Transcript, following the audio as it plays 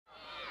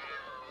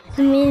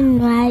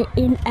Meanwhile,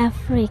 in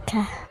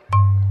Africa.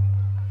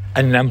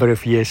 A number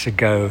of years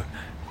ago,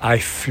 I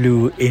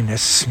flew in a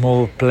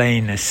small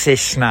plane, a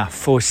Cessna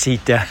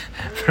 4-seater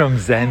from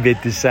Zambia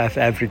to South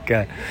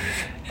Africa.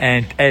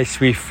 And as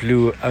we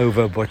flew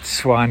over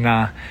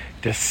Botswana,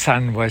 the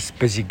sun was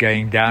busy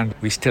going down.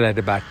 We still had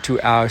about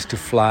 2 hours to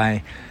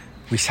fly.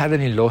 We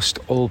suddenly lost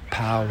all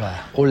power,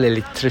 all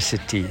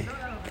electricity,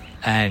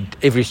 and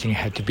everything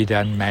had to be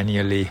done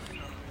manually.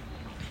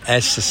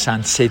 As the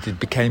sun set, it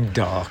became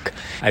dark.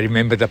 I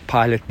remember the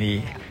pilot,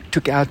 he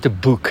took out a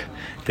book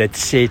that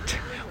said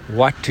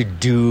what to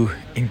do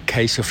in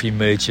case of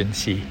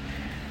emergency.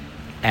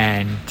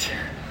 And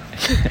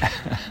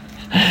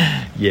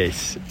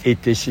yes,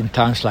 it is in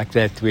times like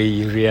that where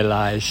you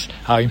realize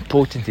how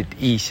important it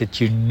is that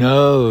you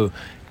know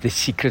the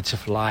secrets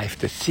of life,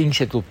 the things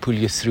that will pull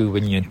you through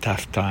when you're in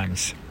tough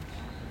times.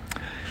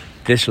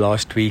 This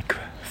last week,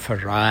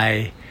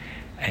 Farai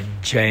and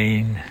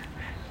Jane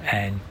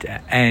and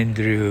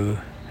Andrew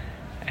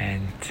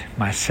and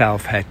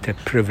myself had the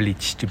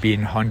privilege to be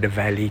in Honda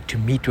Valley to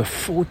meet with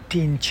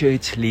 14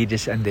 church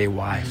leaders and their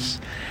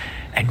wives.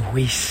 And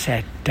we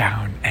sat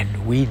down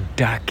and we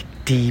dug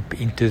deep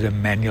into the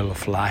manual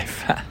of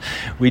life.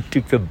 We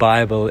took the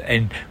Bible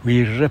and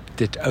we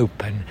ripped it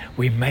open.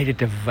 We made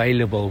it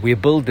available. We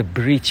built a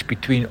bridge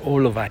between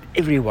all of us.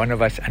 Every one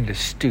of us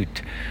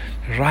understood.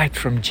 Right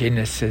from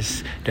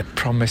Genesis, the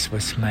promise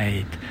was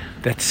made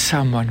that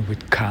someone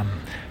would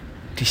come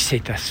to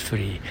set us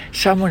free.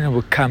 Someone who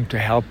would come to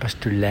help us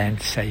to land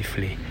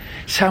safely.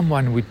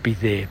 Someone would be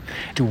there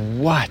to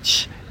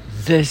watch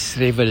this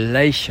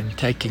revelation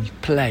taking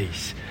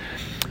place,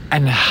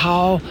 and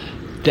how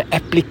the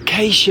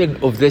application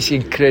of this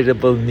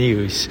incredible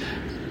news,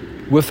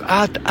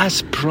 without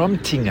us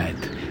prompting it,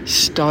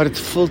 started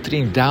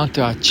filtering down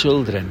to our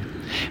children.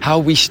 How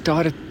we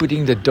started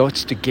putting the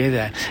dots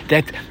together,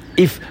 that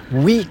if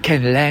we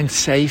can land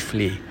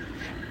safely,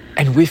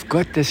 and we've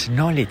got this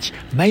knowledge,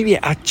 maybe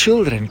our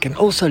children can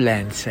also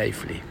land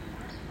safely.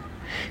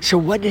 So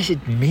what does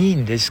it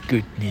mean, this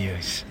good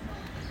news?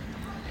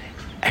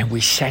 And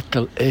we sat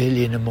till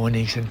early in the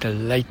mornings until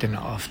late in the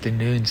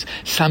afternoons,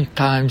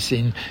 sometimes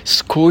in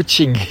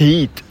scorching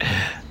heat.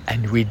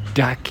 And we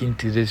dug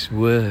into this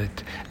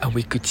word, and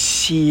we could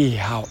see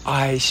how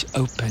eyes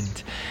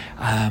opened,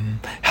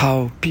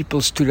 how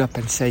people stood up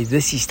and say,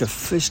 this is the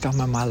first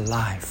time in my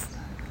life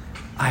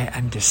I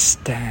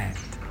understand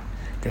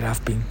that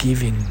I've been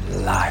given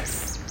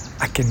life.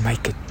 I can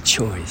make a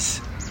choice.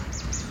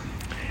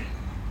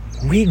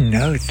 We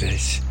know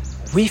this.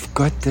 We've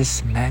got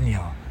this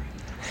manual.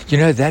 You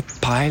know, that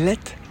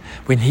pilot,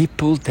 when he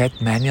pulled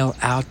that manual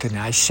out and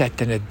I sat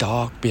in the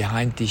dark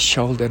behind his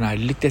shoulder and I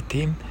looked at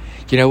him,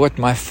 you know what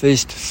my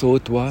first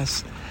thought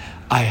was?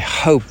 I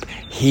hope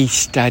he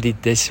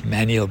studied this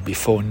manual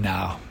before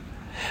now.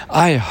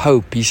 I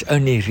hope he's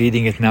only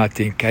reading it now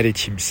to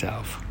encourage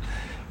himself,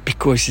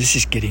 because this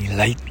is getting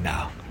late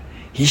now.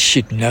 He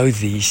should know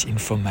these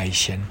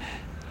information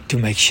to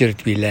make sure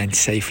that we land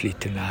safely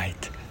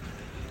tonight.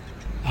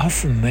 How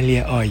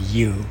familiar are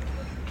you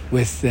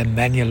with the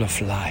manual of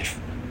life,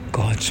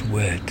 God's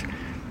word,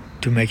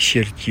 to make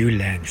sure that you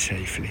land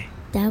safely?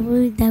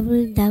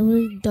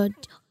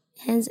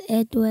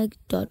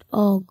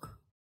 www.handsatwork.org